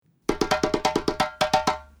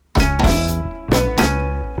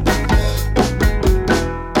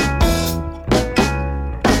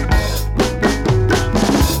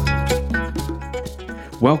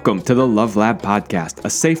Welcome to the Love Lab Podcast, a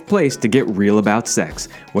safe place to get real about sex.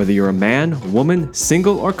 Whether you're a man, woman,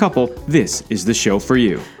 single, or couple, this is the show for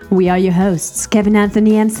you. We are your hosts, Kevin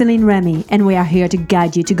Anthony and Celine Remy, and we are here to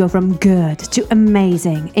guide you to go from good to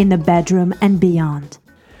amazing in the bedroom and beyond.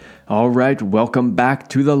 All right, welcome back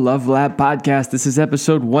to the Love Lab Podcast. This is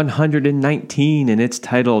episode 119, and it's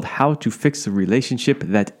titled How to Fix a Relationship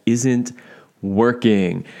That Isn't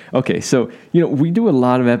Working. Okay, so, we do a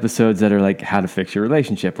lot of episodes that are like how to fix your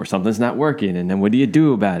relationship or something's not working, and then what do you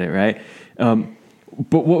do about it, right?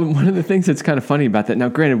 But one of the things that's kind of funny about that, now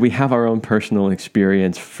granted, we have our own personal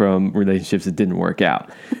experience from relationships that didn't work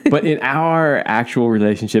out. But in our actual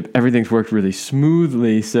relationship, everything's worked really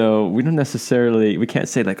smoothly. So we can't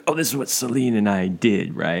say like, oh, this is what Celine and I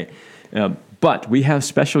did, right? But we have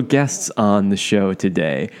special guests on the show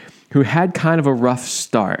today who had kind of a rough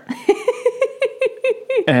start.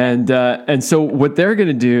 And so what they're going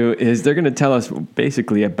to do is they're going to tell us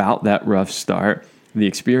basically about that rough start, the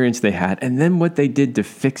experience they had, and then what they did to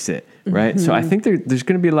fix it, right? Mm-hmm. So I think there's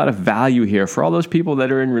going to be a lot of value here for all those people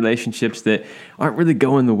that are in relationships that aren't really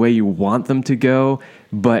going the way you want them to go,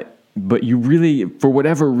 but you really, for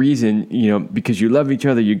whatever reason, because you love each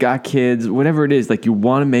other, you got kids, whatever it is, like you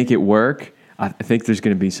want to make it work. I think there's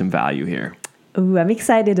going to be some value here. Ooh, I'm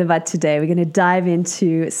excited about today. We're going to dive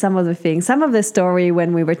into some of the things. Some of the story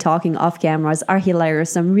when we were talking off cameras are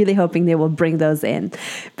hilarious. I'm really hoping they will bring those in.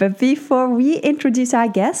 But before we introduce our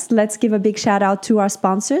guests, let's give a big shout out to our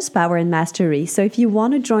sponsors, Power and Mastery. So if you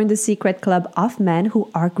want to join the secret club of men who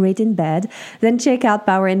are great in bed, then check out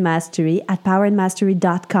Power and Mastery at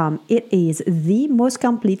powerandmastery.com. It is the most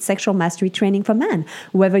complete sexual mastery training for men.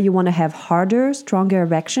 Whether you want to have harder, stronger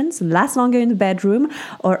erections, last longer in the bedroom,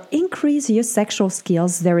 or increase your sexual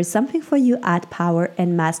skills, there is something for you at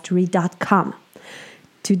powerandmastery.com.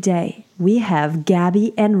 Today, we have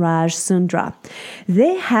Gaby and Sundra.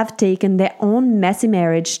 They have taken their own messy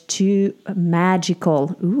marriage to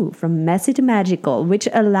magical, from messy to magical, which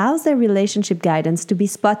allows their relationship guidance to be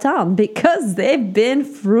spot on because they've been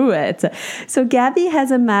through it. So Gaby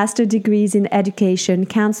has a master's degrees in education,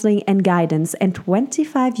 counseling, and guidance, and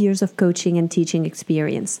 25 years of coaching and teaching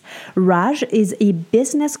experience. Raj is a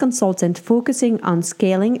business consultant focusing on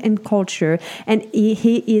scaling and culture, and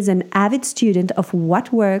he is an avid student of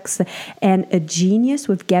what works and a genius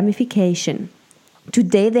with gamification.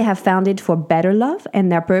 Today, they have founded for better love,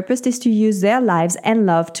 and their purpose is to use their lives and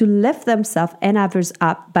love to lift themselves and others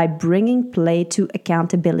up by bringing play to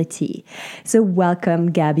accountability. So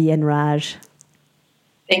welcome, Gaby and Raj.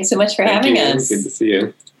 Thanks so much for having us. Good to see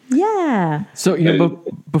you. Yeah. So,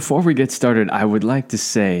 before we get started, I would like to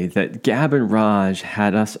say that Gab and Raj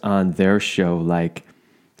had us on their show like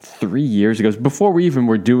 3 years ago, before we even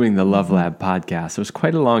were doing the Love Lab podcast. It was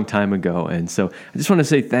quite a long time ago. And so I just want to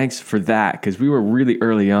say thanks for that, because we were really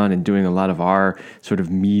early on in doing a lot of our sort of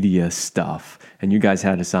media stuff. And you guys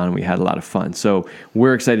had us on and we had a lot of fun. So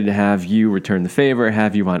we're excited to have you return the favor,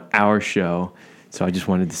 have you on our show. So I just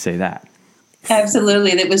wanted to say that.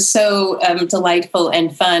 Absolutely. That was so delightful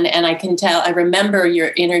and fun. And I remember your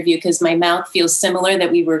interview because my mouth feels similar,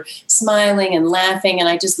 that we were smiling and laughing. And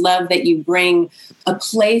I just love that you bring a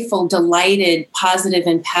playful, delighted, positive,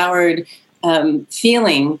 empowered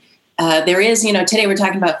feeling. There is, today we're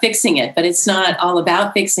talking about fixing it, but it's not all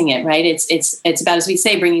about fixing it, right? It's about, as we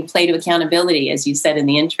say, bringing play to accountability, as you said in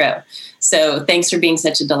the intro. So thanks for being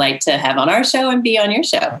such a delight to have on our show and be on your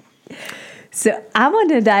show. So I want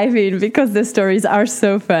to dive in because the stories are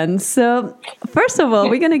so fun. So first of all,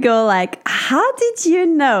 we're going to go how did you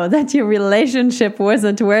know that your relationship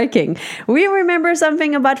wasn't working? We remember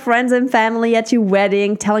something about friends and family at your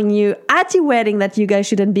wedding, telling you at your wedding that you guys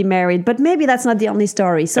shouldn't be married. But maybe that's not the only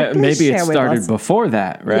story. So maybe it started before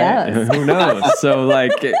that, right? Yes. Who knows? So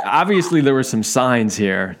obviously there were some signs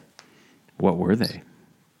here. What were they?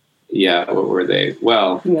 Yeah, what were they?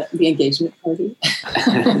 Well, the engagement party.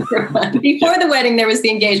 Before the wedding, there was the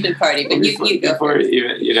engagement party, but you go first.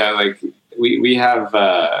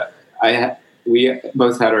 We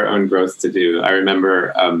both had our own growth to do. I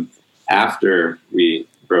remember after we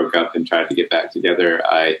broke up and tried to get back together,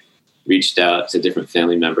 I reached out to different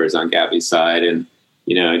family members on Gaby's side, and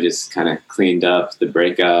just kind of cleaned up the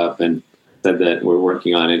breakup and said that we're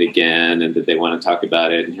working on it again and that they want to talk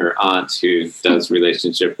about it. And her aunt, who does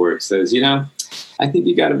relationship work, says, I think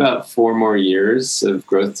you got about 4 more years of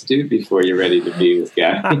growth to do before you're ready to be with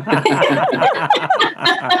Gaby.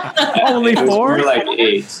 Only 4? More like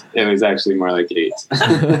 8. It was actually more like 8.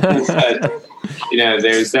 But,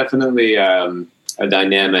 there's definitely a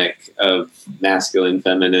dynamic of masculine,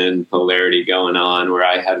 feminine polarity going on where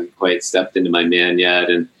I hadn't quite stepped into my man yet.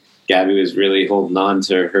 And Gaby was really holding on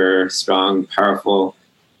to her strong, powerful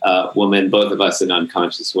woman, both of us in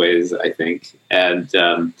unconscious ways, I think. And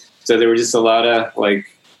so there were just a lot of like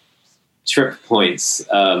trip points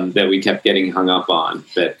that we kept getting hung up on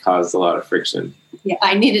that caused a lot of friction. Yeah,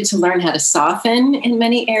 I needed to learn how to soften in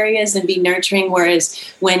many areas and be nurturing. Whereas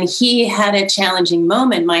when he had a challenging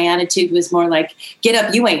moment, my attitude was more like, get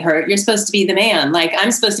up, you ain't hurt. You're supposed to be the man. Like,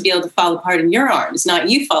 I'm supposed to be able to fall apart in your arms, not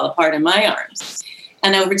you fall apart in my arms.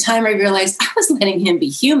 And over time, I realized I was letting him be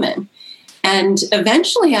human. And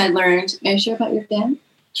eventually I learned, may I share about your dad?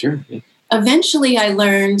 Sure. Yeah. Eventually I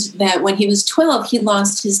learned that when he was 12, he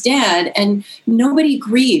lost his dad and nobody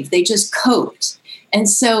grieved. They just coped. And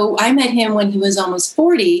so I met him when he was almost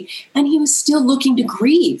 40 and he was still looking to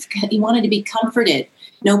grieve. He wanted to be comforted.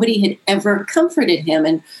 Nobody had ever comforted him.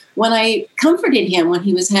 And when I comforted him when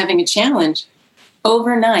he was having a challenge,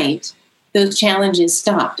 overnight, those challenges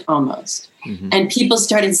stopped almost. Mm-hmm. And people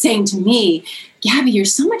started saying to me, Gaby, you're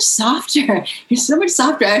so much softer. You're so much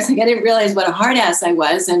softer. I was like, I didn't realize what a hard ass I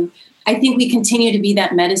was. And I think we continue to be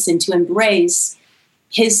that medicine to embrace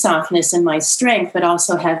his softness and my strength, but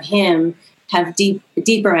also have him have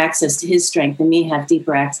deeper access to his strength and me have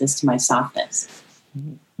deeper access to my softness.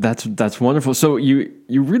 That's wonderful. So you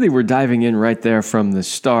really were diving in right there from the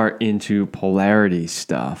start into polarity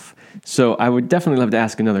stuff. So I would definitely love to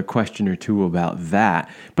ask another question or two about that.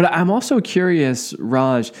 But I'm also curious,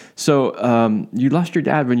 Raj, so you lost your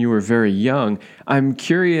dad when you were very young. I'm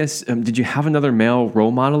curious, did you have another male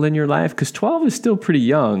role model in your life? Because 12 is still pretty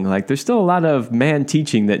young. Like, there's still a lot of man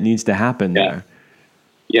teaching that needs to happen there.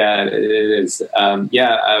 Yeah, it is.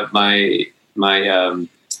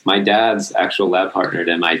 My dad's actual lab partner at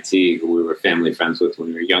MIT, who we were family friends with when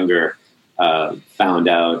we were younger, found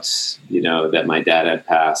out, that my dad had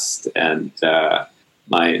passed, and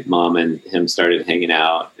my mom and him started hanging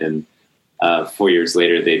out. And 4 years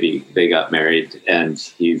later, they got married, and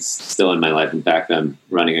he's still in my life. In fact, I'm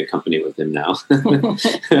running a company with him now,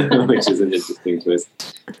 which is an interesting twist.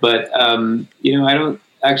 But I don't.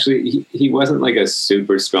 Actually, he wasn't like a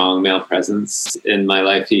super strong male presence in my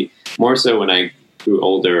life. He more so when I grew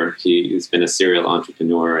older, he's been a serial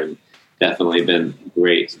entrepreneur and definitely been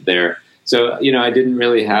great there. So, I didn't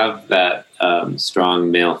really have that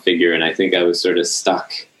strong male figure. And I think I was sort of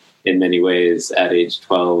stuck in many ways at age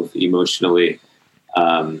 12 emotionally.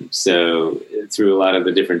 So through a lot of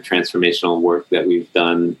the different transformational work that we've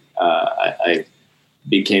done, I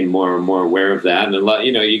became more and more aware of that. And a lot,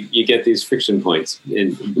 you get these friction points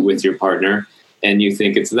with your partner and you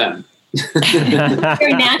think it's them.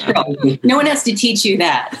 Very natural. No one has to teach you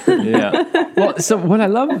that. Yeah. Well, so what I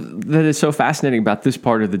love that is so fascinating about this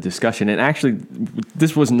part of the discussion, and actually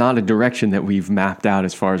this was not a direction that we've mapped out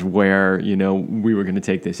as far as where, we were going to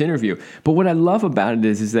take this interview. But what I love about it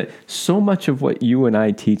is that so much of what you and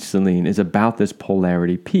I teach, Celine, is about this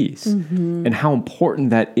polarity piece and how important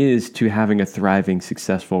that is to having a thriving,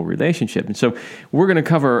 successful relationship. And so we're going to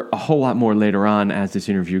cover a whole lot more later on as this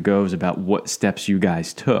interview goes about what steps you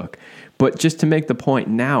guys took. But just to make the point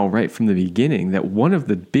now, right from the beginning, that one of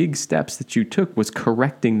the big steps that you took was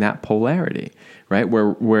correcting that polarity, right?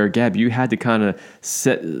 Where Gab, you had to kind of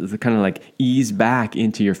ease back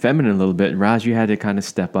into your feminine a little bit, and Raj, you had to kind of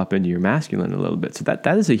step up into your masculine a little bit. So that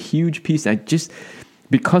is a huge piece.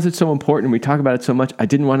 Because it's so important and we talk about it so much, I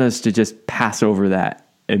didn't want us to just pass over that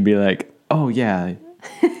and be like, oh yeah,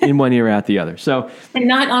 in one ear out the other. So, and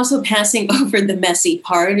not also passing over the messy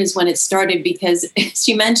part is when it started, because as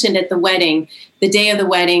you mentioned at the wedding, the day of the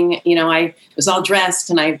wedding, I was all dressed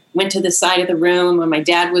and I went to the side of the room when my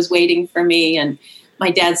dad was waiting for me, and my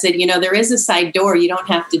dad said, there is a side door. You don't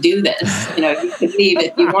have to do this. You can leave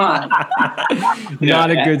if you want. Not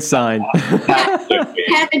a good sign.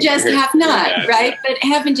 Have and just have not, right? But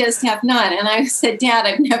have and just have not. And I said, Dad,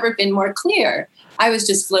 I've never been more clear. I was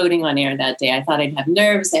just floating on air that day. I thought I'd have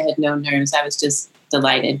nerves. I had no nerves. I was just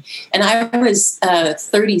delighted. And I was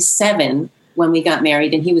 37 when we got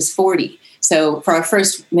married, and he was 40. So for our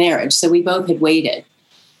first marriage. So we both had waited.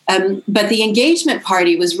 But the engagement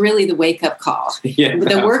party was really the wake-up call. Yeah.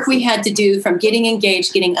 The work we had to do from getting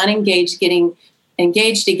engaged, getting unengaged, getting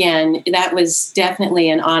engaged again, that was definitely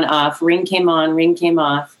an on-off. Ring came on, ring came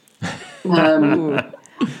off.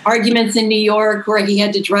 Arguments in New York where he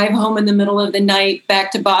had to drive home in the middle of the night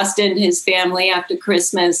back to Boston to his family after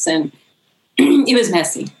Christmas, and it was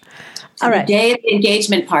messy. All right. The day of the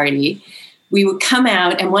engagement party, we would come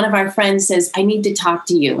out, and one of our friends says, I need to talk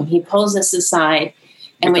to you. And he pulls us aside,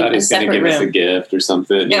 and we in a separate room. He was going to give us a gift or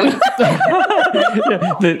something. Yeah.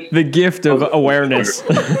 the gift of awareness.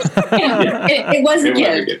 It was a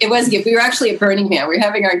gift. It was a gift. We were actually at Burning Man. We were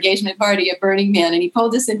having our engagement party at Burning Man, and he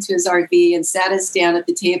pulled us into his RV and sat us down at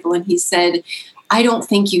the table, and he said, I don't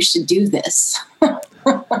think you should do this.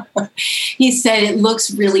 He said, it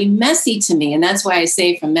looks really messy to me. And that's why I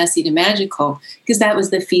say from messy to magical, because that was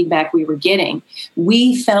the feedback we were getting.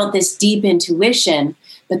 We felt this deep intuition,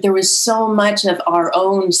 but there was so much of our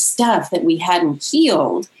own stuff that we hadn't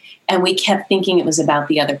healed. And we kept thinking it was about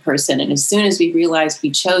the other person. And as soon as we realized we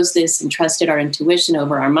chose this and trusted our intuition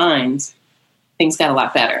over our minds, things got a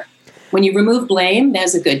lot better. When you remove blame,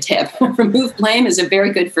 that's a good tip. Remove blame is a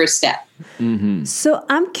very good first step. Mm-hmm. So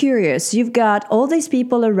I'm curious, you've got all these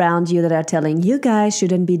people around you that are telling you guys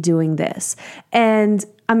shouldn't be doing this. And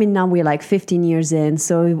I mean, now we're like 15 years in,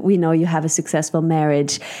 so we know you have a successful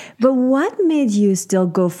marriage. But what made you still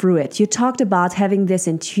go through it? You talked about having this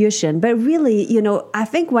intuition, but really, I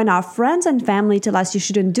think when our friends and family tell us you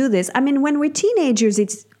shouldn't do this, I mean, when we're teenagers,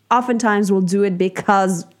 it's oftentimes we'll do it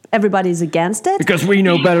because everybody's against it. Because we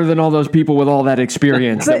know better than all those people with all that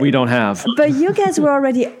experience that we don't have. But you guys were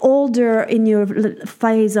already older in your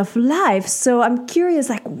phase of life. So I'm curious,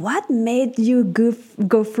 what made you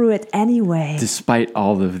go through it anyway? Despite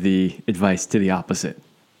all of the advice to the opposite.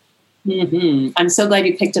 Mm-hmm. I'm so glad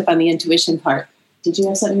you picked up on the intuition part. Did you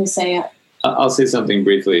have something to say? I'll say something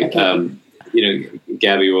briefly. Okay.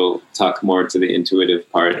 Gaby will talk more to the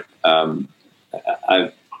intuitive part.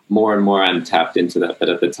 I've more and more I'm tapped into that, but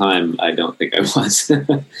at the time I don't think I was.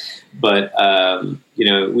 But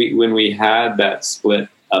when we had that split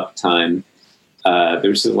up time,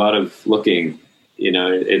 there's a lot of looking.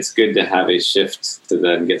 It's good to have a shift to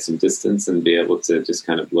then get some distance and be able to just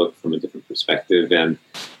kind of look from a different perspective. And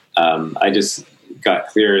I just got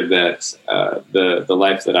clear that the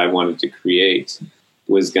life that I wanted to create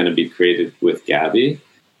was going to be created with Gaby,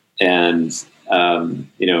 and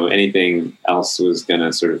anything else was going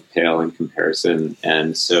to sort of pale in comparison.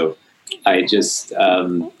 And so I just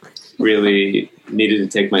really needed to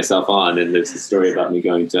take myself on. And there's a story about me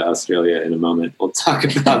going to Australia in a moment. We'll talk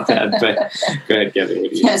about that. But go ahead, Gaby.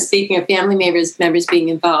 Yeah, speaking of family members being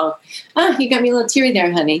involved. You got me a little teary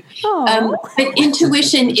there, honey. But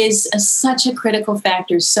intuition is such a critical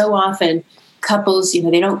factor. So often couples,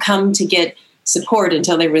 they don't come to get support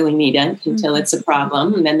until they really need it, until it's a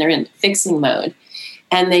problem, and then they're in fixing mode.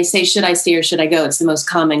 And they say, should I stay or should I go? It's the most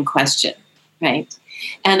common question, right?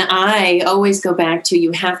 And I always go back to,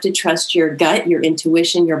 you have to trust your gut, your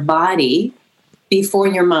intuition, your body before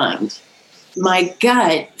your mind. My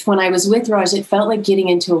gut, when I was with Raj, it felt like getting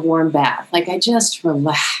into a warm bath. Like I just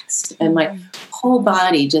relaxed and my whole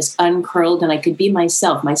body just uncurled, and I could be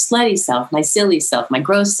myself, my slutty self, my silly self, my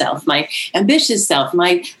gross self, my ambitious self,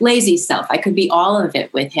 my lazy self. I could be all of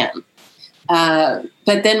it with him.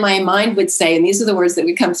 But then my mind would say, and these are the words that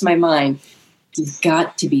would come to my mind, you've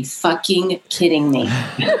got to be fucking kidding me.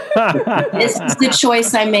 This is the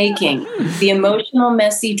choice I'm making. The emotional,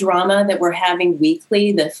 messy drama that we're having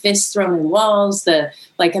weekly, the fists thrown in walls, it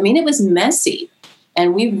was messy.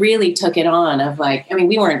 And we really took it on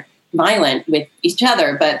we weren't violent with each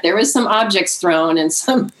other, but there was some objects thrown and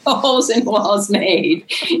some holes in walls made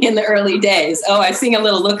in the early days. Oh, I see a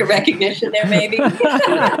little look of recognition there, maybe.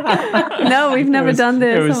 No, we've never done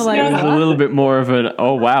this. It was a little bit more of an,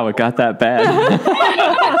 oh, wow, it got that bad.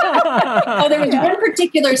 Oh, there was one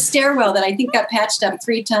particular stairwell that I think got patched up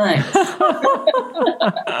 3 times.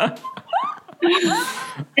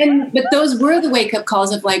 But those were the wake-up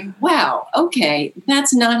calls of wow, okay,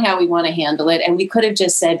 that's not how we want to handle it. And we could have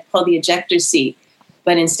just said, pull the ejector seat.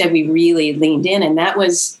 But instead we really leaned in. And that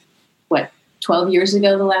was, 12 years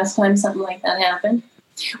ago, the last time something like that happened?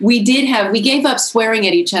 We gave up swearing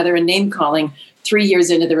at each other and name-calling 3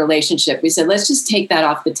 years into the relationship. We said, let's just take that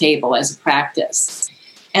off the table as a practice.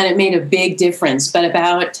 And it made a big difference. But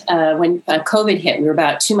about when COVID hit, we were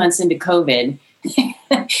about 2 months into COVID,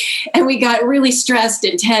 and we got really stressed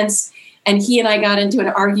and tense, and he and I got into an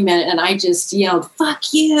argument, and I just yelled,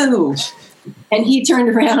 "Fuck you!" And he turned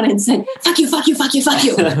around and said, "Fuck you, fuck you, fuck you, fuck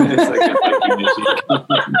you." It's like a fucking machine.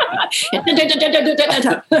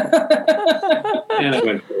 And I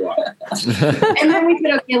went for a walk. And then we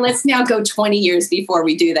said, okay, let's now go 20 years before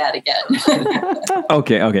we do that again.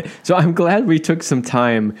 Okay. So I'm glad we took some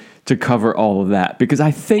time to cover all of that, because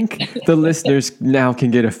I think the listeners now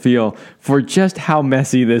can get a feel for just how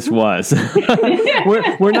messy this was.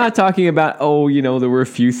 We're not talking about, there were a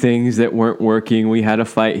few things that weren't working. We had a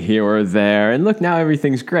fight here or there. And look, now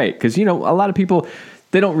everything's great. Because, a lot of people,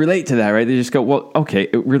 they don't relate to that, right? They just go, well, okay,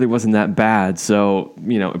 it really wasn't that bad. So,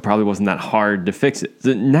 it probably wasn't that hard to fix it.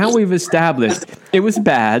 So now we've established it was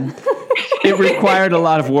bad. It required a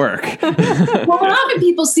lot of work. Well, often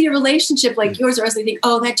people see a relationship like yours, or else they think,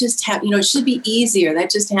 oh, that just happened. It should be easier. That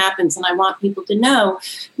just happens. And I want people to know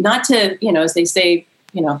not to, as they say,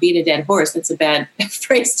 beat a dead horse. That's a bad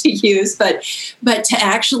phrase to use, but to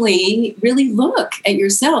actually really look at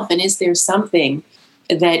yourself, and is there something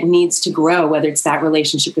that needs to grow, whether it's that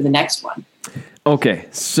relationship or the next one. Okay,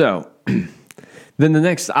 so then the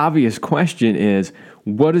next obvious question is,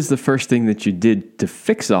 what is the first thing that you did to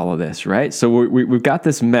fix all of this, right? So we've got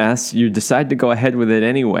this mess. You decide to go ahead with it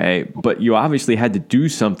anyway, but you obviously had to do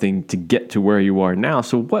something to get to where you are now.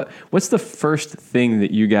 So what's the first thing that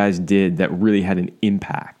you guys did that really had an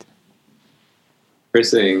impact?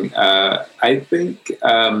 First thing, I think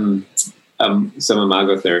some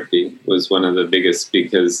imago therapy was one of the biggest,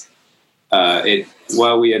 because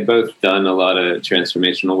while we had both done a lot of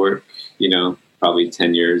transformational work, probably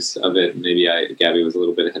 10 years of it, maybe Gaby was a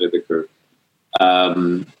little bit ahead of the curve,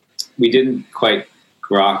 we didn't quite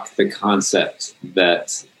grok the concept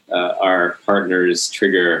that our partners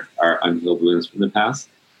trigger our unhealed wounds from the past.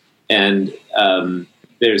 And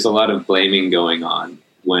there's a lot of blaming going on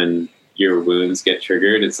when your wounds get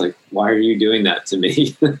triggered. It's like, why are you doing that to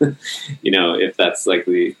me? If that's like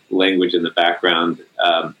the language in the background,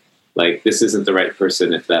 like, this isn't the right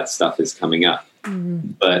person if that stuff is coming up.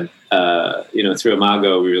 Mm-hmm. But, through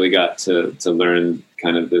Imago, we really got to learn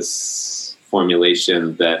kind of this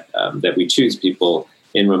formulation that we choose people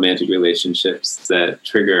in romantic relationships that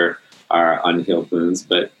trigger our unhealed wounds,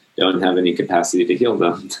 but don't have any capacity to heal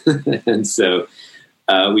them. And so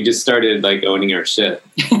we just started like owning our shit.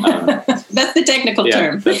 That's the technical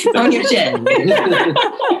term. Own your shit.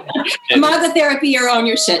 Imago therapy or own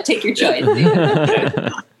your shit. Take your choice.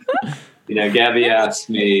 Gaby asked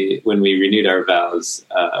me when we renewed our vows,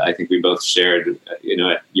 I think we both shared, at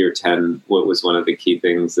year 10, what was one of the key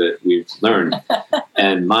things that we've learned.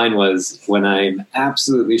 And mine was, when I'm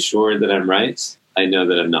absolutely sure that I'm right, I know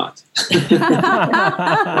that I'm not.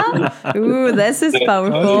 Ooh, this is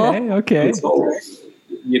powerful. Okay. This whole,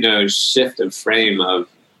 shift of frame of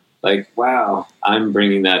like, wow, I'm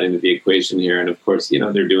bringing that into the equation here. And of course,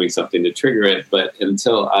 they're doing something to trigger it. But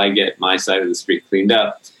until I get my side of the street cleaned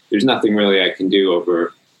up, there's nothing really I can do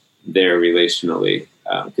over there relationally,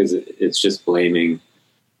 because it's just blaming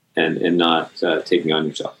and not taking on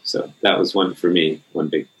yourself. So that was one for me, one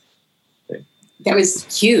big thing. That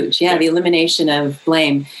was huge. Yeah, the elimination of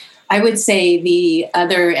blame. I would say the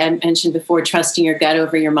other, I mentioned before, trusting your gut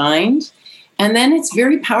over your mind. And then it's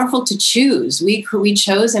very powerful to choose. We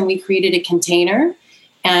chose and we created a container.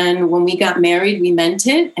 And when we got married, we meant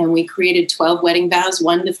it. And we created 12 wedding vows,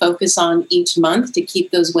 one to focus on each month to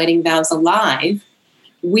keep those wedding vows alive.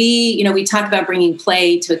 We talk about bringing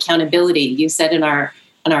play to accountability. You said in our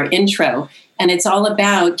intro, and it's all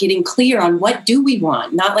about getting clear on what do we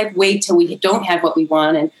want, not like wait till we don't have what we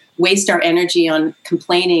want and waste our energy on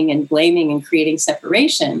complaining and blaming and creating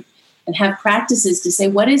separation, and have practices to say,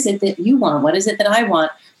 what is it that you want? What is it that I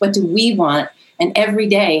want? What do we want? And every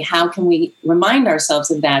day, how can we remind ourselves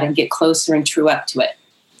of that and get closer and true up to it?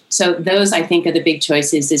 So those, I think, are the big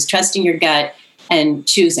choices, is trusting your gut and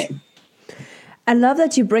choosing. I love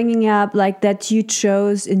that you're bringing up like that you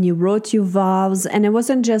chose and you wrote your vows, and it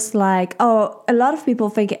wasn't just like, oh, a lot of people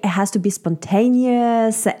think it has to be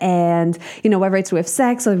spontaneous and, whether it's with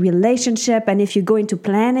sex or relationship, and if you go into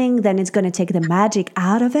planning, then it's going to take the magic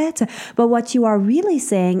out of it. But what you are really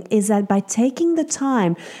saying is that by taking the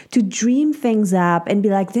time to dream things up and be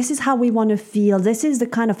like, this is how we want to feel, this is the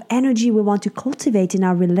kind of energy we want to cultivate in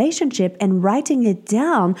our relationship, and writing it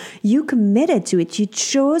down, you committed to it. You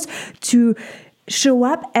chose to show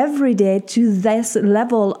up every day to this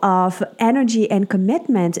level of energy and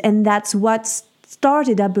commitment. And that's what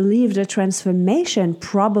started, I believe, the transformation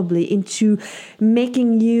probably into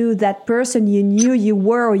making you that person you knew you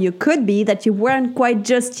were or you could be, that you weren't quite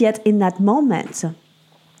just yet in that moment.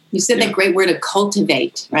 You said that great word of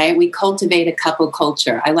cultivate, right? We cultivate a couple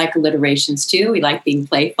culture. I like alliterations too. We like being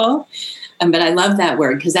playful. But I love that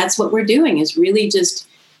word, because that's what we're doing, is really just,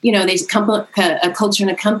 a culture in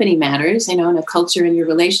a company matters, and a culture in your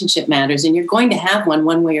relationship matters, and you're going to have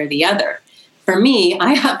one way or the other. For me,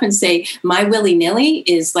 I often say my willy-nilly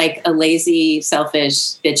is like a lazy,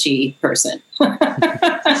 selfish, bitchy person.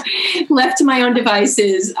 Left to my own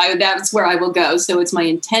devices, that's where I will go. So it's my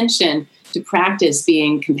intention to practice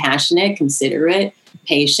being compassionate, considerate,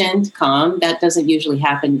 patient, calm. That doesn't usually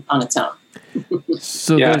happen on its own.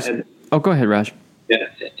 So go ahead, Raj.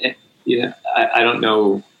 Yeah, I don't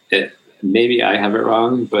know. Maybe I have it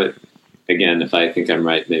wrong, but again, if I think I'm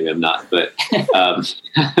right, maybe I'm not. But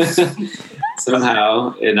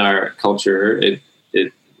somehow in our culture,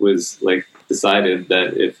 it was like decided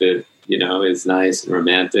that if it is nice and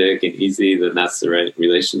romantic and easy, then that's the right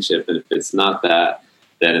relationship, and if it's not that,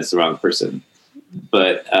 then it's the wrong person.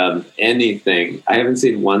 But anything, I haven't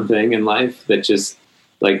seen one thing in life that just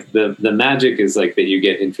like the magic is like that you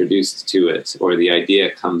get introduced to it or the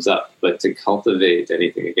idea comes up, but to cultivate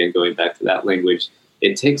anything, again, going back to that language,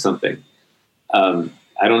 it takes something.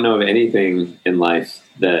 I don't know of anything in life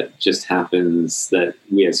that just happens that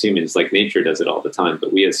we as humans, like nature does it all the time,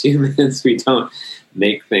 but we as humans, we don't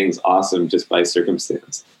make things awesome just by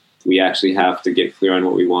circumstance. We actually have to get clear on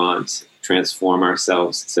what we want, transform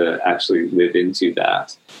ourselves to actually live into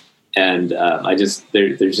that. And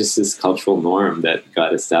there's just this cultural norm that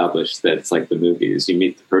got established that it's like the movies. You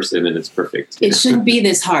meet the person and it's perfect. It shouldn't be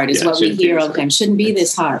this hard is what we hear all the time. Shouldn't be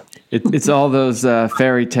this hard. It's all those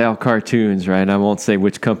fairy tale cartoons, right? I won't say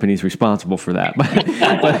which company's responsible for that,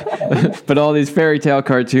 but all these fairy tale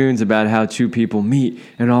cartoons about how two people meet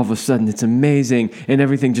and all of a sudden it's amazing and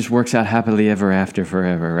everything just works out happily ever after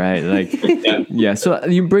forever, right? Like, yeah. So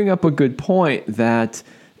you bring up a good point that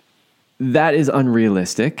is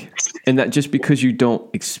unrealistic, and that just because you don't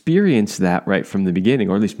experience that right from the beginning,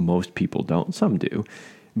 or at least most people don't, some do.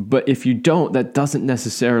 But if you don't, that doesn't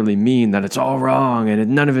necessarily mean that it's all wrong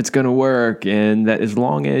and none of it's going to work. And that as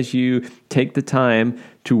long as you take the time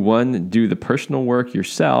to, one, do the personal work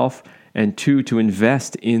yourself, and two, to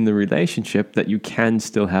invest in the relationship, that you can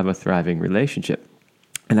still have a thriving relationship.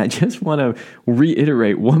 And I just want to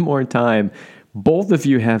reiterate one more time, both of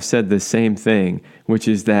you have said the same thing, which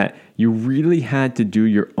is that you really had to do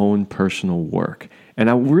your own personal work. And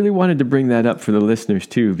I really wanted to bring that up for the listeners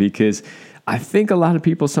too, because I think a lot of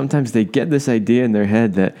people sometimes they get this idea in their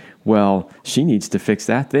head that, well, she needs to fix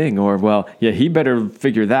that thing, or, well, yeah, he better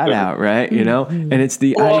figure that out, right? You know, and it's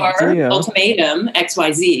the idea. Or ultimatum,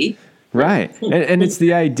 XYZ. Right. And it's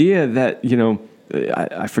the idea that, you know,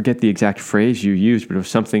 I forget the exact phrase you used, but it was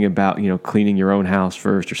something about, you know, cleaning your own house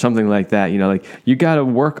first or something like that. You know, like you got to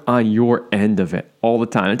work on your end of it all the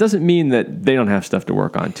time. It doesn't mean that they don't have stuff to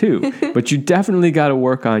work on too, but you definitely got to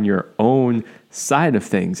work on your own side of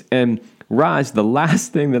things. And Raj, the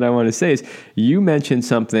last thing that I want to say is you mentioned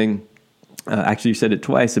something, actually you said it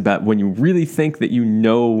twice, about when you really think that you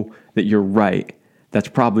know that you're right, that's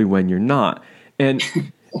probably when you're not. And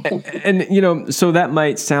you know, so that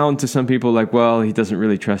might sound to some people like, well, he doesn't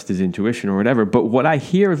really trust his intuition or whatever. But what I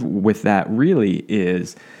hear with that really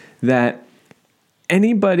is that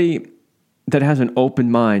anybody that has an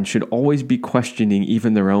open mind should always be questioning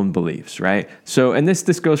even their own beliefs, right? So, and this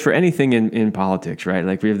goes for anything in politics, right?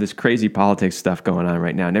 Like we have this crazy politics stuff going on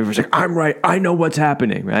right now, and everyone's like, I'm right, I know what's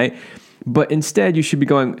happening, right? But instead, you should be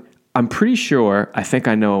going, I'm pretty sure, I think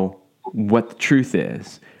I know what the truth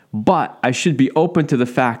is. But I should be open to the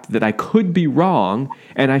fact that I could be wrong,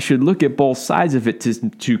 and I should look at both sides of it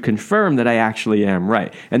to confirm that I actually am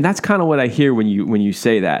right. And that's kind of what I hear when you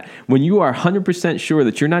say that. When you are 100% sure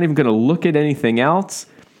that you're not even going to look at anything else,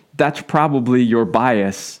 that's probably your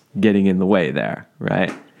bias getting in the way there,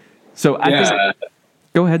 right? So I think,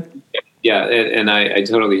 go ahead. Yeah, and I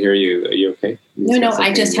totally hear you. Are you okay? No,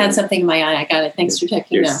 I just had something in my eye. I got it. Thanks for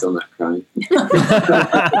checking. You're still not crying.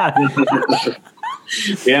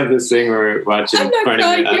 We have this thing where we're watching.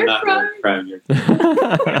 I'm not crying.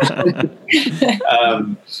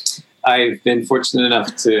 I've been fortunate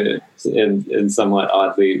enough to, and somewhat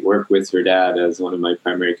oddly, work with your dad as one of my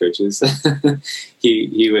primary coaches.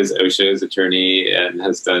 He was Osho's attorney and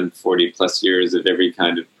has done 40 plus years of every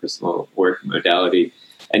kind of personal work modality.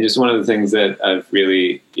 And just one of the things that I've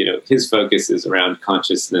really, you know, his focus is around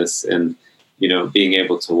consciousness and, you know, being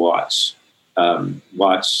able to watch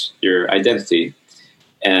your identity.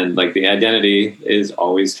 And like the identity is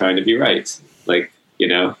always trying to be right, like, you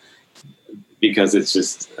know, because it's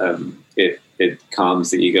just it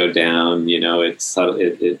calms the ego down, you know,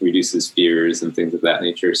 it reduces fears and things of that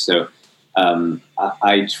nature. So and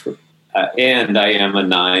I am a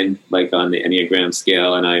 9, like on the Enneagram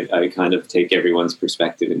scale, and I kind of take everyone's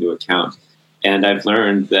perspective into account. And I've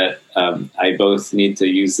learned that I both need to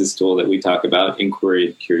use this tool that we talk about,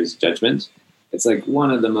 inquiry cures judgment. It's like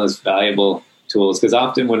one of the most valuable tools, because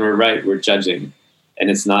often when we're right, we're judging, and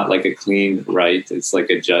it's not like a clean right, it's like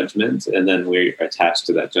a judgment, and then we're attached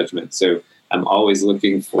to that judgment. So I'm always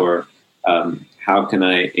looking for how can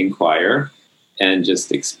I inquire and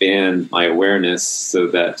just expand my awareness so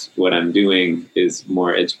that what I'm doing is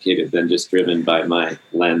more educated than just driven by my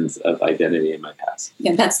lens of identity in my past.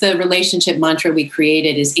 Yeah, that's the relationship mantra we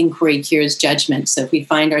created, is inquiry cures judgment. So if we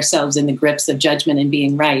find ourselves in the grips of judgment and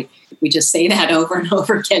being right, we just say that over and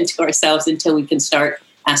over again to ourselves until we can start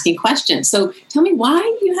asking questions. So tell me why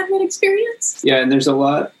you have that experience. Yeah, and there's a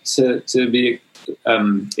lot to be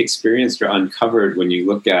experienced or uncovered when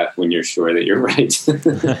you're sure that you're right.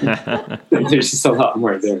 There's just a lot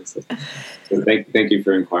more there. So thank you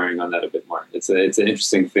for inquiring on that a bit more. It's an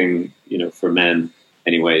interesting thing, you know, for men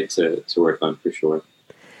anyway, to work on for sure.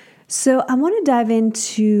 So I want to dive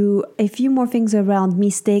into a few more things around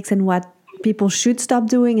mistakes and what people should stop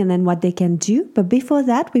doing and then what they can do. But before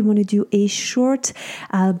that, we want to do a short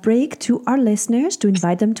break to our listeners to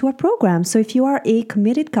invite them to our program. So if you are a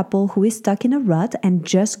committed couple who is stuck in a rut and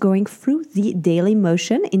just going through the daily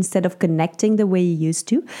motion instead of connecting the way you used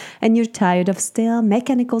to, and you're tired of stale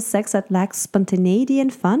mechanical sex that lacks spontaneity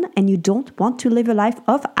and fun, and you don't want to live a life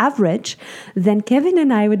of average, then Kevin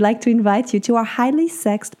and I would like to invite you to our highly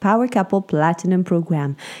sexed Power Couple Platinum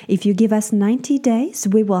program. If you give us 90 days,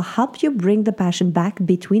 we will help you bring the passion back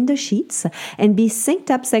between the sheets and be synced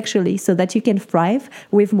up sexually so that you can thrive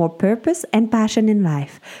with more purpose and passion in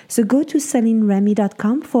life. So go to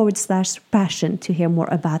CelineRemy.com/passion to hear more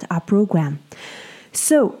about our program.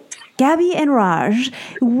 So, Gaby and Raj,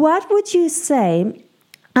 what would you say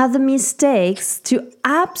are the mistakes to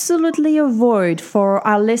absolutely avoid for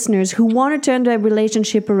our listeners who want to turn their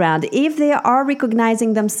relationship around? If they are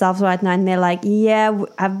recognizing themselves right now and they're like, yeah,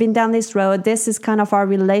 I've been down this road, this is kind of our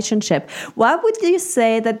relationship, what would you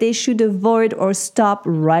say that they should avoid or stop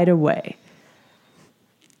right away?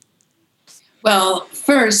 Well,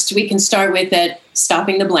 first, we can start with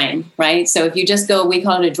stopping the blame, right? So if you just go, we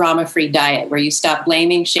call it a drama-free diet, where you stop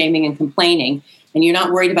blaming, shaming, and complaining, and you're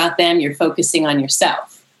not worried about them, you're focusing on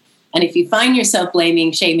yourself. And if you find yourself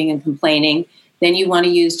blaming, shaming, and complaining, then you want to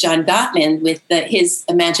use John Gottman with his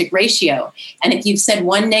magic ratio. And if you've said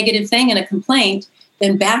one negative thing in a complaint,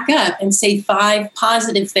 then back up and say 5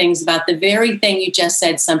 positive things about the very thing you just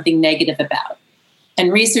said something negative about.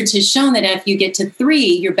 And research has shown that if you get to 3,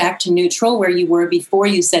 you're back to neutral where you were before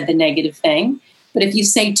you said the negative thing. But if you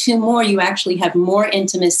say 2 more, you actually have more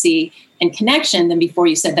intimacy and connection than before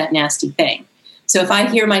you said that nasty thing. So if I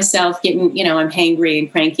hear myself getting, I'm hangry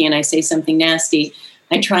and cranky and I say something nasty,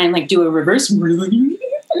 I try and do a reverse. You're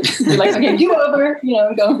like, okay, you over,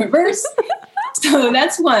 go in reverse. So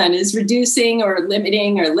that's one, is reducing or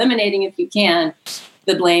limiting or eliminating, if you can,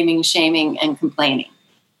 the blaming, shaming, and complaining.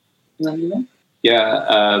 You want to do that?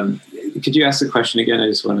 Yeah. Could you ask the question again? I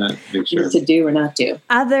just want to make sure. To do or not do.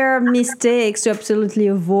 Are there mistakes to absolutely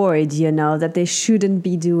avoid, that they shouldn't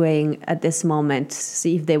be doing at this moment,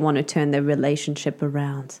 see if they want to turn their relationship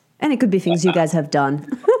around? And it could be things you guys have done.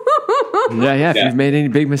 Yeah. If you've made any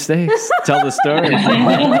big mistakes, tell the story.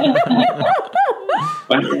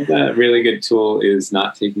 I think a really good tool is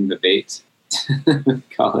not taking the bait,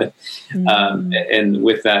 call it. And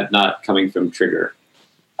with that, not coming from trigger.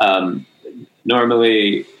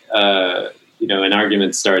 Normally, an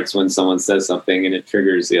argument starts when someone says something and it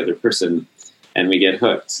triggers the other person, and we get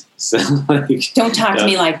hooked. So, don't talk to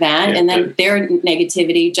me like that, and then their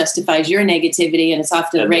negativity justifies your negativity, and it's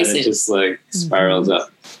off to the races. It just spirals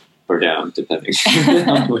up or down, depending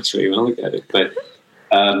on which way you want to look at it. But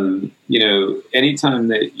anytime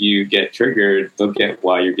that you get triggered, look at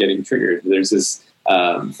why you're getting triggered. There's this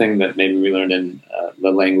thing that maybe we learned in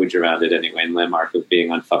the language around it anyway, in Landmark, of being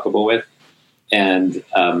unfuckable with. And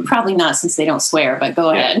probably not, since they don't swear, but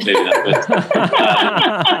go ahead. Maybe not,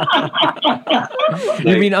 but,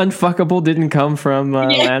 you mean unfuckable didn't come from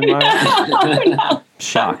Landmark? No.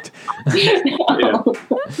 Shocked. This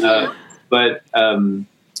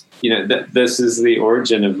is the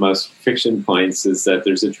origin of most fiction points, is that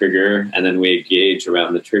there's a trigger, and then we engage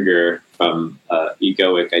around the trigger from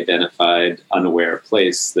egoic, identified, unaware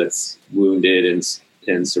place that's wounded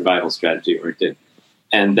and survival strategy oriented.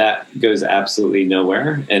 And that goes absolutely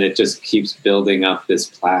nowhere. And it just keeps building up this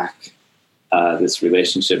plaque, this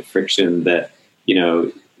relationship friction that,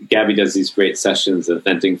 Gaby does these great sessions of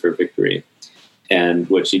venting for victory. And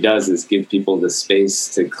what she does is give people the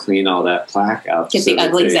space to clean all that plaque out. Get the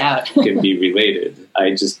uglies out. Can be related.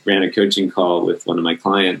 I just ran a coaching call with one of my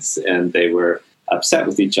clients, and they were upset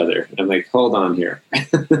with each other. And I'm like, hold on here.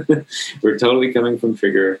 We're totally coming from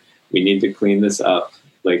trigger. We need to clean this up.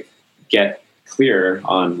 Get clear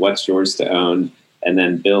on what's yours to own, and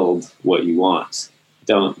then build what you want.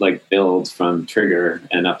 Don't build from trigger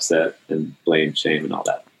and upset and blame, shame, and all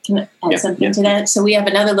that. Can I add something to that? So we have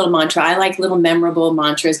another little mantra. I like little memorable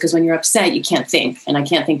mantras, because when you're upset, you can't think, and I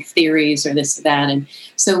can't think of theories or this or that. And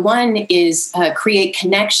so one is create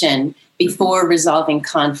connection before resolving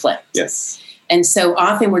conflict. Yes. And so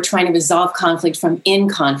often we're trying to resolve conflict from in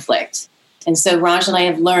conflict. And so Raj and I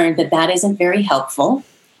have learned that isn't very helpful.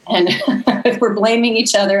 And if we're blaming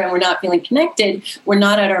each other and we're not feeling connected, we're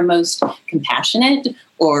not at our most compassionate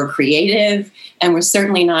or creative, and we're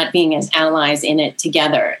certainly not being as allies in it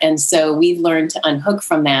together. And so we've learned to unhook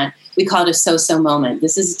from that. We call it a so-so moment.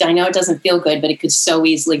 I know it doesn't feel good, but it could so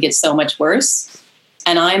easily get so much worse.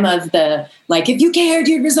 And I'm of the, like, if you cared,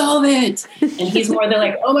 you'd resolve it. And he's more the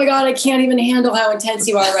like, oh my God, I can't even handle how intense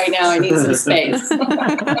you are right now. I need some space.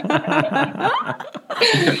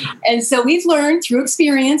 And so we've learned through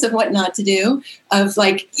experience of what not to do, of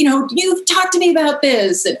like, you've talked to me about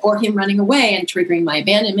this, or him running away and triggering my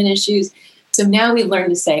abandonment issues. So now we've learned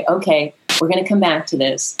to say, okay, we're going to come back to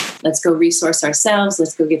this. Let's go resource ourselves.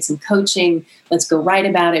 Let's go get some coaching. Let's go write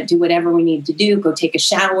about it, do whatever we need to do, go take a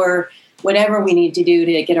shower, whatever we need to do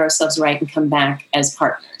to get ourselves right and come back as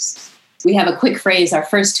partners. We have a quick phrase, our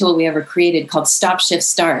first tool we ever created, called Stop, Shift,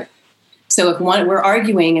 Start. So if we're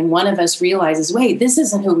arguing and one of us realizes, wait, this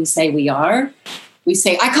isn't who we say we are, we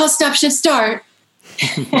say, I call Stop, Shift, Start.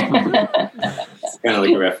 It's kind of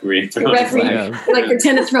like a referee. Like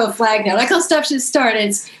pretend to throw a flag down. I call Stop, Shift, Start.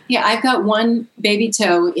 It's, I've got one baby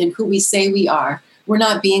toe in who we say we are. We're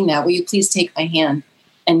not being that. Will you please take my hand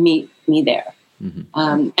and meet me there? Mm-hmm.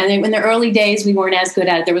 And then in the early days, we weren't as good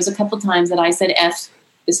at it. There was a couple times that I said F.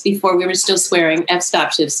 This before we were still swearing, F,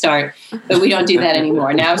 stop, shift, start. But we don't do that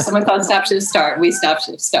anymore. Now if someone calls stop, shift, start, we stop,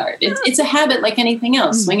 shift, start. It's a habit like anything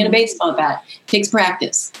else. Mm-hmm. Swinging a baseball bat takes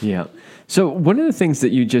practice. Yeah. So one of the things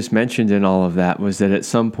that you just mentioned in all of that was that at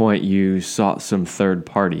some point you sought some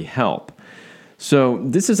third-party help. So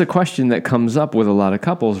this is a question that comes up with a lot of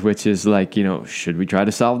couples, which is like, should we try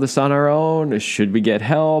to solve this on our own? Should we get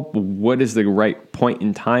help? What is the right point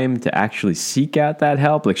in time to actually seek out that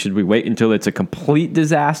help? Like, should we wait until it's a complete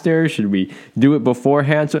disaster? Should we do it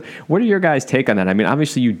beforehand? So what are your guys' take on that? I mean,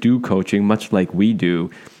 obviously you do coaching much like we do.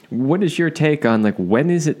 What is your take on like, when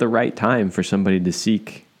is it the right time for somebody to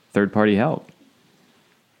seek third-party help?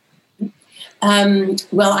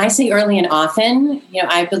 Well, I say early and often.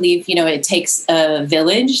 I believe, it takes a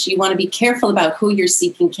village. You want to be careful about who you're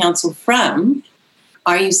seeking counsel from.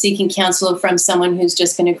 Are you seeking counsel from someone who's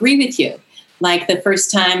just going to agree with you? Like the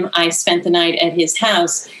first time I spent the night at his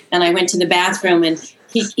house and I went to the bathroom and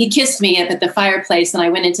he kissed me at the fireplace, and I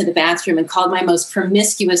went into the bathroom and called my most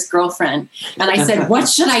promiscuous girlfriend. And I said, what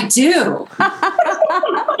should I do? I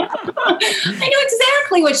knew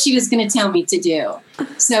exactly what she was going to tell me to do.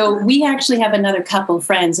 So we actually have another couple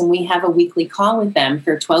friends, and we have a weekly call with them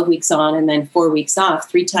for 12 weeks on and then 4 weeks off,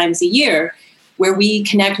 3 times a year, where we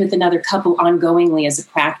connect with another couple ongoingly as a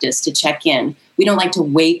practice to check in. We don't like to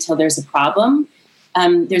wait till there's a problem.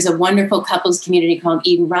 There's a wonderful couples community called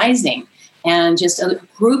Eden Rising. And just a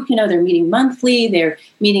group, they're meeting monthly, they're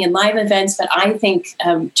meeting in live events, but I think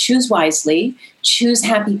choose wisely, choose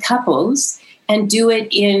happy couples, and do it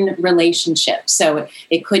in relationships. So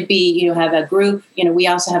it could be, have a group, we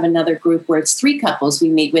also have another group where it's 3 couples we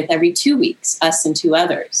meet with every 2 weeks, us and 2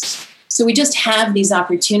 others. So we just have these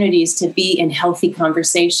opportunities to be in healthy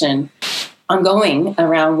conversation ongoing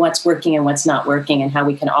around what's working and what's not working and how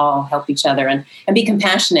we can all help each other and be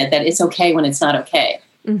compassionate that it's okay when it's not okay.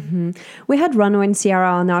 Mm-hmm. We had Rano and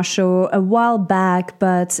Ciara on our show a while back,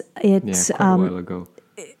 but it's quite a while ago.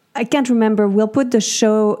 I can't remember. We'll put the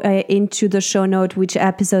show into the show note, which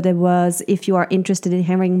episode it was, if you are interested in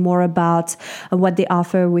hearing more about what they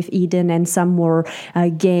offer with Eden and some more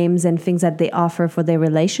games and things that they offer for their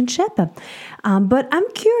relationship. But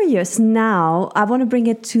I'm curious now. I want to bring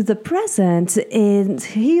it to the present. And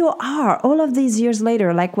here you are, all of these years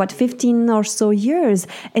later, 15 or so years,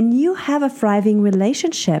 and you have a thriving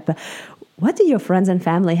relationship. What do your friends and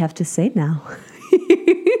family have to say now?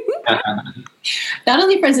 Not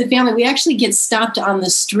only friends and family, we actually get stopped on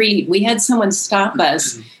the street. We had someone stop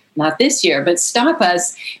us, not this year, but stop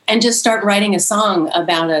us and just start writing a song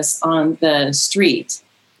about us on the street.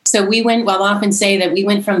 So we went, I'll often say that we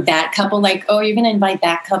went from that couple, like, oh, you're going to invite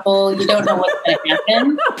that couple. You don't know what's going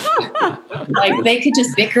to happen. Like they could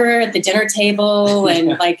just bicker at the dinner table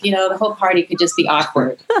and the whole party could just be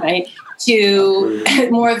awkward, right? To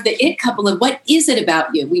more of the it couple of what is it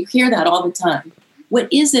about you? We hear that all the time. What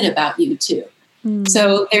is it about you two?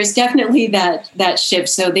 So there's definitely that shift.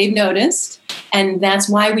 So they've noticed, and that's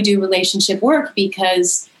why we do relationship work,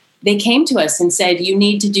 because they came to us and said, you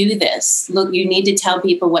need to do this. Look, you need to tell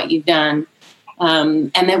people what you've done.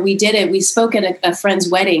 And that we did it. We spoke at a friend's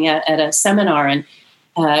wedding at a seminar, and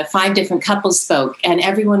 5 different couples spoke, and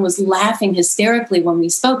everyone was laughing hysterically when we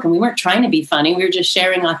spoke. And we weren't trying to be funny. We were just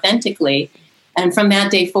sharing authentically. And from that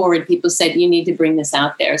day forward, people said, you need to bring this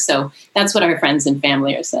out there. So that's what our friends and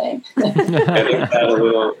family are saying. I think that a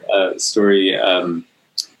little story.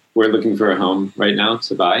 We're looking for a home right now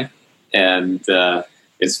to buy. And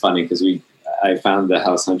it's funny because I found the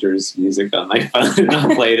House Hunters music on my phone and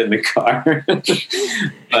I'll play it in the car. But,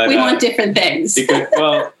 we want different things.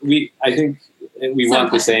 I think we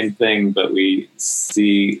want the same thing, but we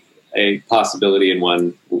see a possibility in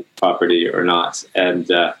one property or not. And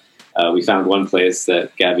we found one place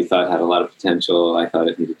that Gaby thought had a lot of potential. I thought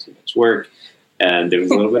it needed too much work, and there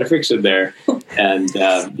was a little bit of friction there. And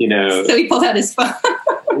so he pulled out his phone.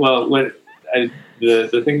 Well,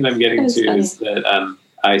 the thing that I'm getting to funny. Is that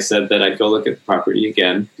I said that I'd go look at the property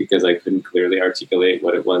again because I couldn't clearly articulate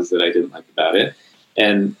what it was that I didn't like about it.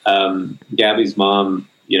 And Gaby's mom,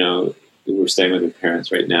 we're staying with her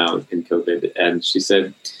parents right now in COVID, and she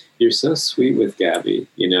said, "You're so sweet with Gaby,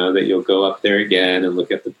 that you'll go up there again and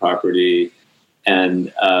look at the property."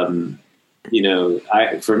 And,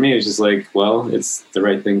 for me, it was just like, well, it's the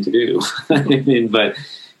right thing to do. I mean, but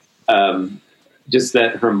just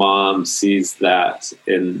that her mom sees that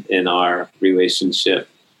in our relationship,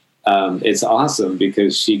 it's awesome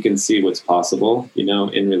because she can see what's possible,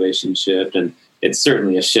 in relationship. And it's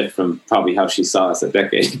certainly a shift from probably how she saw us a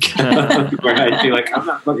decade ago, where I'd be like, I'm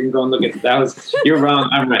not fucking going to look at that. You're wrong.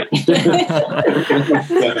 I'm right.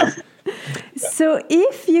 So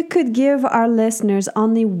if you could give our listeners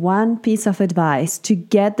only one piece of advice to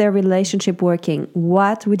get their relationship working,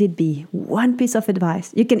 what would it be? One piece of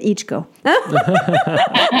advice. You can each go.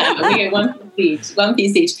 Okay, one piece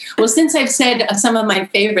each. Well, since I've said some of my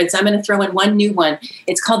favorites, I'm going to throw in one new one.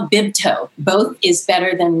 It's called Bibto. Both is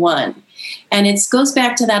better than one. And it goes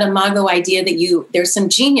back to that imago idea that there's some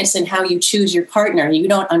genius in how you choose your partner you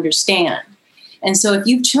don't understand. And so if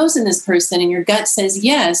you've chosen this person and your gut says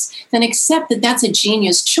yes, then accept that that's a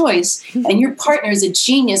genius choice and your partner is a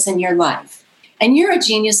genius in your life and you're a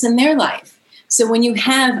genius in their life. So when you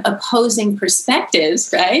have opposing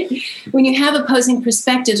perspectives, right? When you have opposing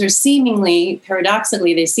perspectives or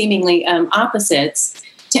paradoxically, they're seemingly opposites,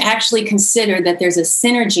 to actually consider that there's a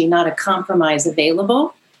synergy, not a compromise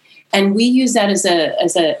available. And we use that as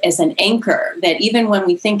an anchor that even when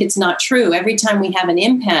we think it's not true, every time we have an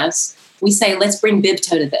impasse, we say, let's bring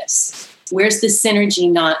Bibto to this. Where's the synergy,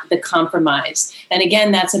 not the compromise? And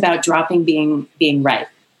again, that's about dropping being right.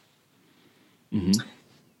 Mm-hmm.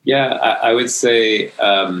 Yeah, I would say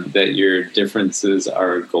that your differences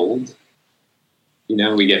are gold.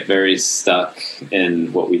 We get very stuck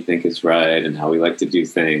in what we think is right and how we like to do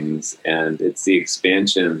things. And it's the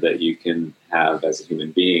expansion that you can have as a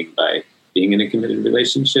human being by being in a committed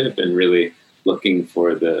relationship and really looking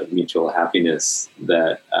for the mutual happiness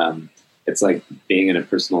that it's like being in a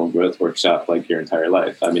personal growth workshop like your entire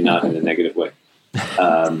life. I mean, not in a negative way. For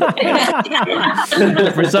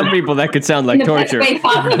some people, that could sound like torture. Like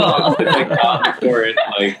for it,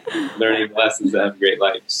 like learning lessons that have a great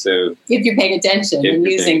life. So if you're paying attention and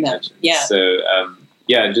using them, yeah. So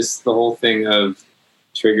just the whole thing of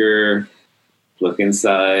trigger, look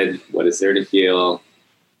inside, what is there to heal,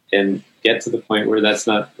 and get to the point where that's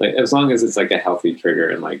not like, as long as it's like a healthy trigger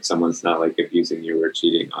and like someone's not like abusing you or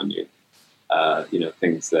cheating on you,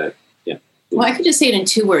 things that. Well, I could just say it in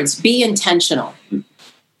 2 words. Be intentional.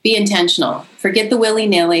 Be intentional. Forget the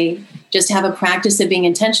willy-nilly. Just have a practice of being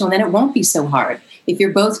intentional. Then it won't be so hard. If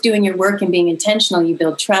you're both doing your work and being intentional, you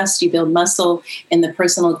build trust, you build muscle in the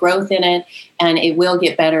personal growth in it, and it will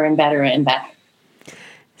get better and better and better.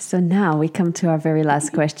 So now we come to our very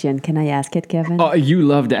last question. Can I ask it, Kevin? Oh, you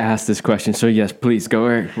love to ask this question. So yes, please go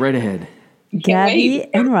right ahead.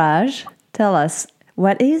 Gaby and Raj, tell us,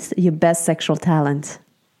 what is your best sexual talent?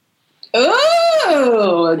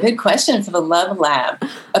 Oh, good question for the Love Lab.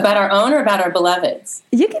 About our own or about our beloveds?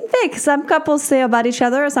 You can pick. Some couples say about each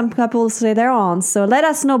other, some couples say their own. So let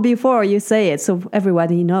us know before you say it so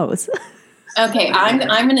everybody knows. Okay,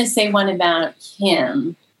 I'm going to say one about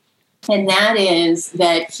him. And that is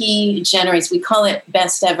that he generates, we call it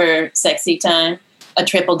best ever sexy time, a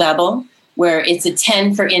triple double, where it's a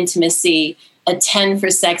 10 for intimacy, a 10 for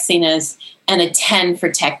sexiness, and a 10 for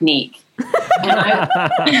technique.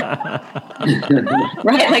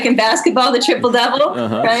 Right, like in basketball, the triple double,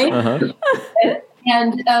 right?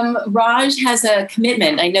 And Raj has a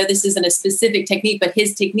commitment. I know this isn't a specific technique, but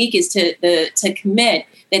his technique is to commit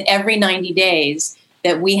that every 90 days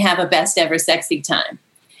that we have a best ever sexy time.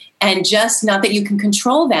 And just not that you can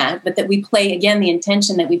control that, but that we play, again, the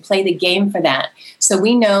intention that we play the game for that. So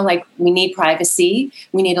we know, like, we need privacy.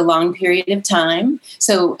 We need a long period of time.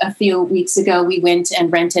 So a few weeks ago, we went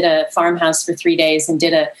and rented a farmhouse for 3 days and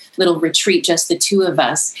did a little retreat, just the two of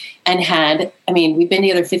us. And we've been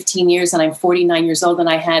together 15 years and I'm 49 years old and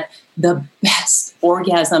I had the best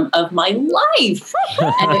orgasm of my life.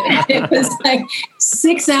 And it was like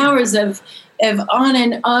 6 hours of on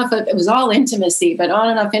and off. It was all intimacy, but on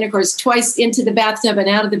and off intercourse, twice into the bathtub and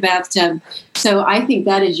out of the bathtub. So I think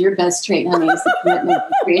that is your best trait, honey, is the commitment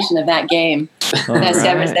and creation of that game. Best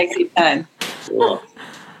ever sexy time. Cool.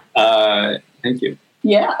 Thank you.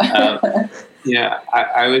 Yeah.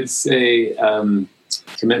 I would say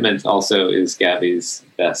commitment also is Gaby's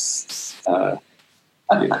best. I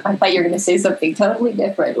thought you were going to say something totally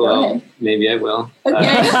different. Go Well, ahead. maybe I will. Okay.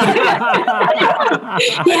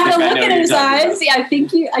 He had a look in his eyes. Yeah, I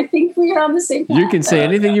think we're on the same path. You can say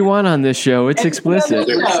anything you want on this show. It's explicit.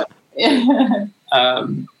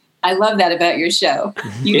 I love that about your show.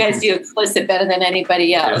 You guys do explicit better than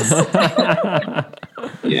anybody else.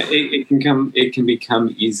 Yeah, it can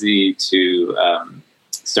become easy to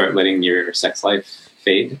start letting your sex life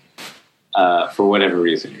fade for whatever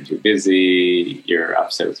reason. You're too busy, you're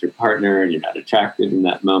upset with your partner, you're not attracted in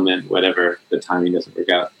that moment, whatever, the timing doesn't work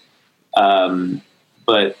out.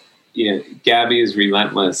 But Gaby is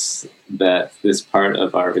relentless that this part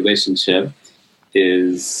of our relationship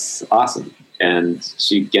is awesome. And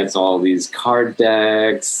she gets all these card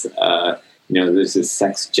decks. There's this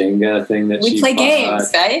sex Jenga thing that we play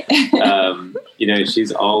games, right?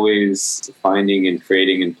 She's always finding and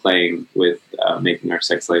creating and playing with making our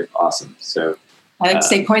sex life awesome. So I like to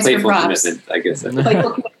say points for props. I guess.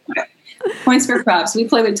 Points for props. We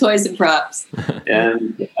play with toys and props.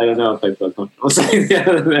 And I don't know if I feel comfortable saying the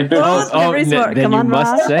other thing. Then Come you on,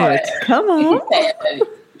 must Ross. say it. Come on.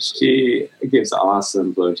 She gives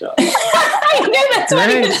awesome blowjobs. I knew that's what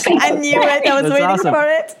he was saying. I knew it. I was That's waiting awesome. for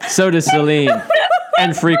it. So does Celine.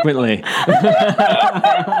 And frequently. He had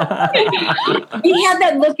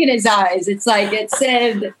that look in his eyes. It's like it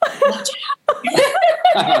said,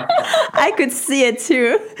 I could see it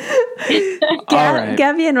too. All right.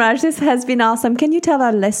 Gaby and Raj, this has been awesome. Can you tell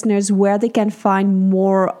our listeners where they can find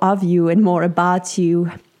more of you and more about you?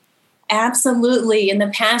 absolutely. In the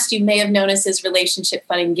past, you may have known us as Relationship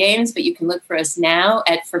Fun and Games, but you can look for us now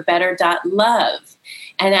at forbetter.love.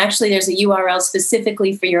 And actually, there's a URL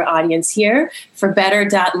specifically for your audience here,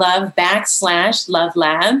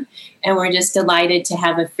 forbetter.love/LoveLab. And we're just delighted to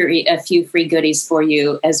have a few free goodies for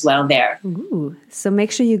you as well there. Ooh. So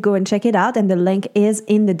make sure you go and check it out. And the link is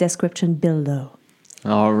in the description below.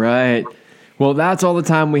 All right. Well, that's all the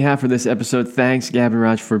time we have for this episode. Thanks, Gaby and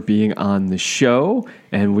Raj, for being on the show.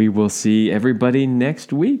 And we will see everybody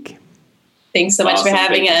next week. Thanks so much Awesome. for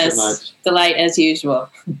having Thank you us. so much. Delight as usual.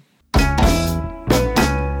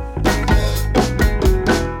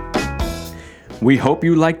 We hope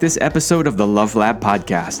you liked this episode of the Love Lab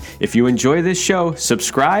podcast. If you enjoy this show,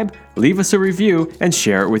 subscribe, leave us a review, and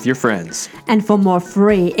share it with your friends. And for more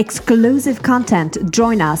free, exclusive content,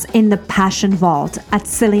 join us in the Passion Vault at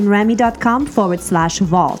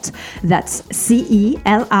CelineRemy.com/vault. That's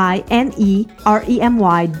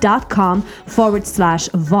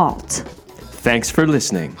CelineRemy.com/vault. Thanks for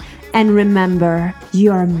listening. And remember,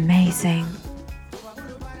 you're amazing.